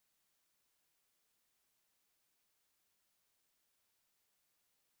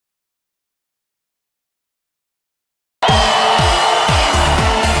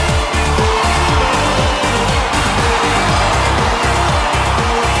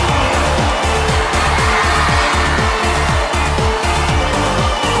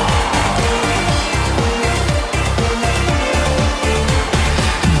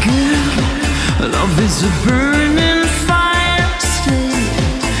a burning fire, stay,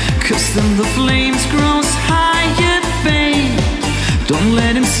 'cause then the flames grows higher, babe. Don't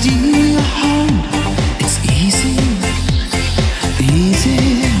let him steal your heart. It's easy,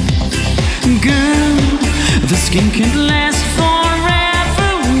 easy. Girl, this game can't last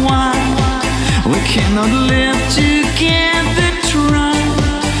forever. Why? We cannot live together. Try.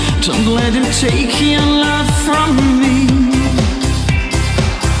 Don't let him take your love from me.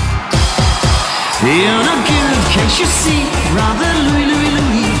 You're no good, can't you see? Brother Louie, Louie,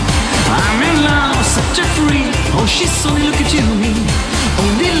 Louie, I'm in love, set her free. Oh, she's only look at you, me.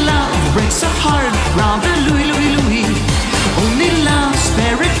 Only love breaks her heart. Brother Louie, Louie, Louie, only love's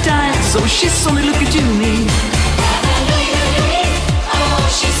paradise. Oh, she's only look at you, me. Brother Louie, Louie, Louie, oh,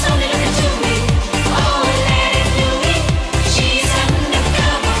 she's only look at you, me. Oh, let it Louie, she's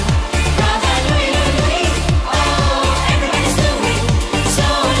undercover. Brother Louie, Louie, Louie, oh, everybody's Louie. So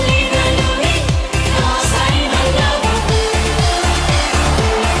leave her Louie, 'cause I'm a lover.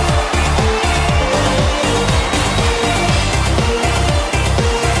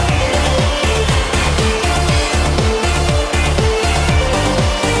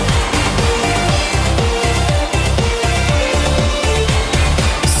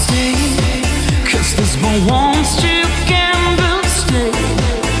 Stay, 'cause this boy wants to gamble. Stay,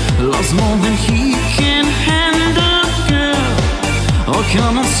 loves more than he can handle, girl. Oh,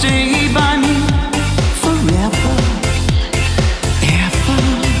 come and stay by me forever, ever.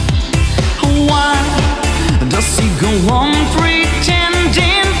 Why does he go on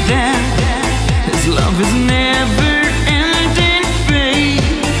pretending that his love is never ending, babe?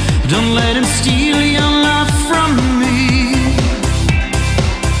 Don't let him steal your love from me.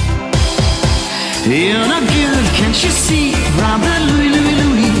 You're not good, can't you see? Brother Louie, Louie,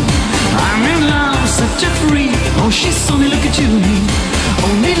 Louie, I'm in love, set her free. Oh, she's only look at you, me.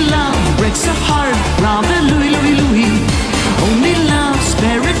 Only love breaks her heart. Brother Louie, Louie, Louie, only love's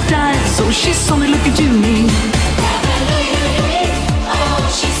paradise. Oh, she's only look at you, me. Brother Louie, Louie, Louie, oh,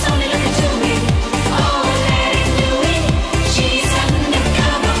 she's only look at you, me. Oh, let it Louie, she's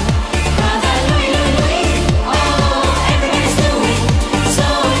undercover. Brother Louie, Louie, Louie, oh, everybody's Louie. So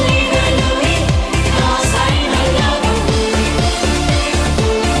leave her Louie, 'cause I'm a lover.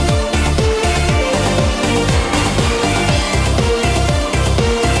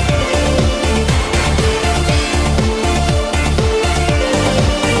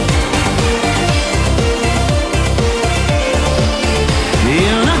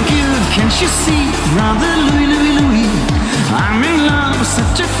 You're not good, can't you see? Brother Louie, Louie, Louie, I'm in love,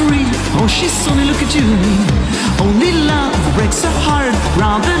 set her free. Oh, she's only look at you, me. Only love breaks her heart.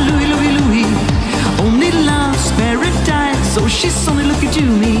 Brother Louie, Louie, Louie, only love's paradise. Oh, she's only look at you,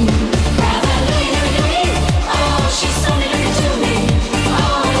 me.